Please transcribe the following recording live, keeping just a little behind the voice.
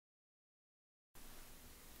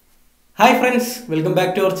Hi friends, welcome back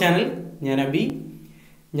to our channel. ഞാൻ അബി.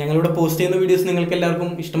 ഞങ്ങളുടെ post ചെയ്യുന്ന വീഡിയോസ് നിങ്ങൾക്ക് എല്ലാവർക്കും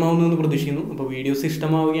ഇഷ്ടമാവുമെന്ന് പ്രതീക്ഷിക്കുന്നു. അപ്പോൾ വീഡിയോസ്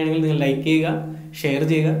ഇഷ്ടമാവുകയാണെങ്കിൽ നിങ്ങൾ ലൈക്ക് ചെയ്യുക, ഷെയർ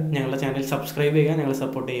ചെയ്യുക, ഞങ്ങളുടെ ചാനൽ സബ്സ്ക്രൈബ് ചെയ്യുക, ഞങ്ങളെ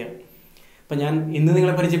സപ്പോർട്ട് ചെയ്യുക. അപ്പോൾ ഞാൻ ഇന്ന്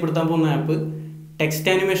നിങ്ങളെ പരിചയപ്പെടുത്താൻ പോകുന്ന ആപ്പ്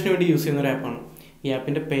ടെക്സ്റ്റ് ആനിമേഷന് വേണ്ടി യൂസ് ചെയ്യുന്ന ഒരു ആപ്പാണ്. ഈ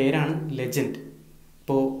ആപ്പിൻ്റെ പേരാണ് ലെജൻഡ്.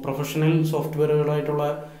 ഇപ്പോൾ പ്രൊഫഷണൽ സോഫ്റ്റ്വെയറുകളായിട്ടുള്ള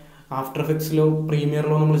ആഫ്റ്റർ എഫക്ട്സിലോ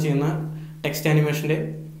പ്രീമിയറിലോ നമ്മൾ ചെയ്യുന്ന ടെക്സ്റ്റ് ആനിമേഷൻ്റെ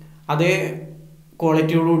അതേ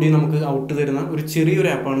ക്വാളിറ്റിയോടുകൂടി നമുക്ക് ഔട്ട് തരുന്ന ഒരു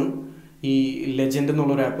ചെറിയൊരു ആപ്പാണ് ഈ ലെജൻഡ്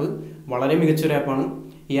എന്നുള്ളൊരു ആപ്പ്. വളരെ മികച്ചൊരു ആപ്പാണ്.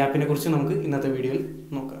 ഈ ആപ്പിനെ കുറിച്ച് നമുക്ക് ഇന്നത്തെ വീഡിയോയിൽ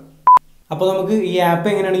നോക്കാം. അപ്പോൾ നമുക്ക് ഈ ആപ്പ്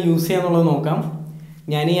എങ്ങനെയാണ് യൂസ് ചെയ്യുക എന്നുള്ളത് നോക്കാം.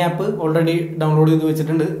 ഞാൻ ഈ ആപ്പ് ഓൾറെഡി ഡൗൺലോഡ് ചെയ്ത്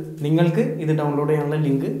വെച്ചിട്ടുണ്ട്. നിങ്ങൾക്ക് ഇത് ഡൗൺലോഡ് ചെയ്യാനുള്ള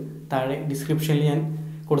ലിങ്ക് താഴെ ഡിസ്ക്രിപ്ഷനിൽ ഞാൻ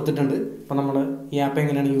കൊടുത്തിട്ടുണ്ട്. അപ്പോൾ നമ്മൾ ഈ ആപ്പ്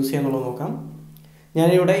എങ്ങനെയാണ് യൂസ് ചെയ്യുക എന്നുള്ളത് നോക്കാം.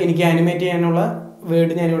 ഞാനിവിടെ എനിക്ക് ആനിമേറ്റ് ചെയ്യാനുള്ള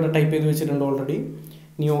വേർഡ് ഞാനിവിടെ ടൈപ്പ് ചെയ്ത് വെച്ചിട്ടുണ്ട് ഓൾറെഡി.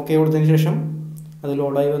 ഇനി ഓക്കെ കൊടുത്തതിന് ശേഷം അത്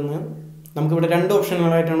ലോഡായി വന്ന് നമുക്കിവിടെ രണ്ട്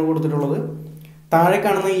ഓപ്ഷനുകളായിട്ടാണ് കൊടുത്തിട്ടുള്ളത്. താഴെ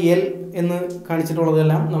കാണുന്ന എൽ എന്ന്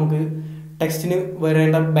കാണിച്ചിട്ടുള്ളതെല്ലാം നമുക്ക് ടെക്സ്റ്റിന്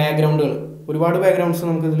വരേണ്ട ബാക്ക്ഗ്രൗണ്ടുകൾ, ഒരുപാട് ബാക്ക്ഗ്രൗണ്ട്സ്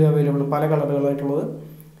നമുക്ക് ഇതിൽ അവൈലബിൾ, പല കളറുകളായിട്ടുള്ളത്.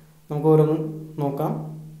 നമുക്ക് ഓരോന്ന് നോക്കാം.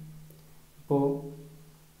 ഇപ്പോൾ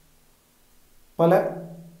പല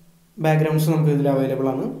ബാക്ക്ഗ്രൗണ്ട്സ് നമുക്ക് ഇതിൽ അവൈലബിൾ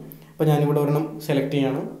ആണ്. അപ്പോൾ ഞാനിവിടെ ഒരെണ്ണം സെലക്ട്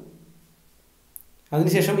ചെയ്യാണ്.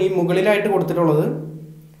 അതിനുശേഷം ഈ മുകളിലായിട്ട് കൊടുത്തിട്ടുള്ളത്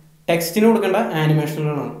ടെക്സ്റ്റിന് കൊടുക്കേണ്ട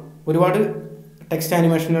ആനിമേഷനുകളാണ്. ഒരുപാട് ടെക്സ്റ്റ്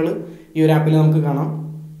ആനിമേഷനുകൾ ഈ ഒരു ആപ്പിൽ നമുക്ക് കാണാം.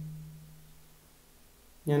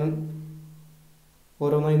 ഞാൻ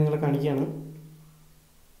ഓരോന്നായി നിങ്ങളെ കാണിക്കുകയാണ്.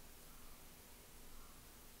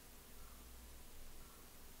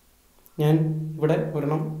 ഞാൻ ഇവിടെ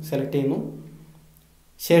ഒരെണ്ണം സെലക്ട് ചെയ്യുന്നു.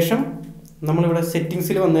 ശേഷം നമ്മളിവിടെ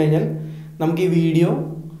സെറ്റിങ്സിൽ വന്നു കഴിഞ്ഞാൽ നമുക്ക് ഈ വീഡിയോ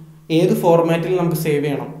ഏത് ഫോർമാറ്റിൽ നമുക്ക് സേവ്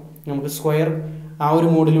ചെയ്യണം, നമുക്ക് സ്ക്വയർ ആ ഒരു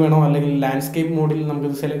മോഡിൽ വേണോ അല്ലെങ്കിൽ ലാൻഡ്സ്കേപ്പ് മോഡിൽ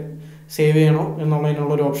നമുക്കിത് സേവ് ചെയ്യണോ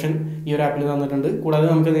എന്നുള്ളതിനുള്ളൊരു ഓപ്ഷൻ ഈ ഒരു ആപ്പിൽ തന്നിട്ടുണ്ട്. കൂടാതെ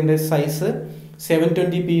നമുക്ക് ഇതിൻ്റെ സൈസ്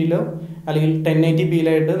 720p അല്ലെങ്കിൽ 1080p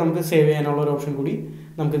നമുക്ക് സേവ് ചെയ്യാനുള്ള ഒരു ഓപ്ഷൻ കൂടി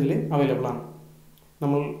നമുക്കിതിൽ അവൈലബിൾ ആണ്.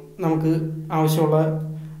 നമുക്ക് ആവശ്യമുള്ള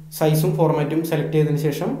സൈസും ഫോർമാറ്റും സെലക്ട് ചെയ്തതിന്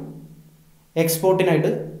ശേഷം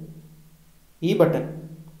എക്സ്പോർട്ടിനായിട്ട് ഈ ബട്ടൺ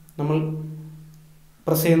നമ്മൾ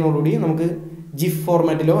പ്രസ് ചെയ്യുന്നതോടുകൂടി നമുക്ക് ജിഫ്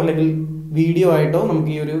ഫോർമാറ്റിലോ അല്ലെങ്കിൽ വീഡിയോ ആയിട്ടോ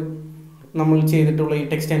നമുക്ക് ഈ ഒരു നമ്മൾ ചെയ്തിട്ടുള്ള ഈ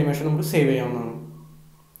ടെക്സ്റ്റ് ആനിമേഷൻ നമുക്ക് സേവ് ചെയ്യാവുന്നതാണ്.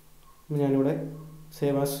 ഞാനിവിടെ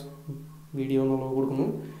സേവ് ആസ് വീഡിയോ എന്നുള്ളത് കൊടുക്കുന്നു.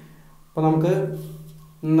 അപ്പോൾ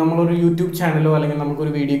നമ്മളൊരു യൂട്യൂബ് ചാനലോ അല്ലെങ്കിൽ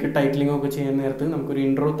നമുക്കൊരു വീഡിയോക്ക് ടൈറ്റിലിങ്ങോ ഒക്കെ ചെയ്യുന്ന നേരത്ത് നമുക്കൊരു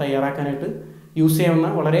ഇൻട്രോ തയ്യാറാക്കാനായിട്ട് യൂസ് ചെയ്യാവുന്ന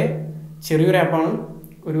വളരെ ചെറിയൊരു ആപ്പാണ്.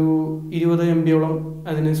 ഒരു 20 MB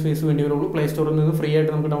അതിന് സ്പേസ് വേണ്ടി വരുള്ളൂ. പ്ലേ സ്റ്റോറിൽ നിന്ന് ഫ്രീ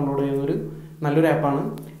ആയിട്ട് നമുക്ക് ഡൗൺലോഡ് ചെയ്യുന്ന ഒരു നല്ലൊരു ആപ്പാണ്.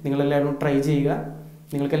 നിങ്ങളെല്ലാവരും ട്രൈ ചെയ്യുക.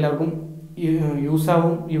 നിങ്ങൾക്ക് എല്ലാവർക്കും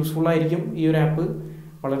യൂസ്ഫുള്ളായിരിക്കും ഈ ഒരു ആപ്പ്.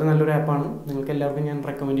 വളരെ നല്ലൊരു ആപ്പാണ്. നിങ്ങൾക്ക് എല്ലാവർക്കും ഞാൻ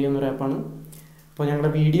റെക്കമെൻഡ് ചെയ്യുന്ന ഒരു ആപ്പാണ്. അപ്പോൾ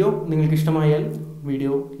ഞങ്ങളുടെ വീഡിയോ നിങ്ങൾക്ക് ഇഷ്ടമായാൽ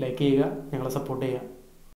വീഡിയോ ലൈക്ക് ചെയ്യുക, ഞങ്ങളെ സപ്പോർട്ട് ചെയ്യുക.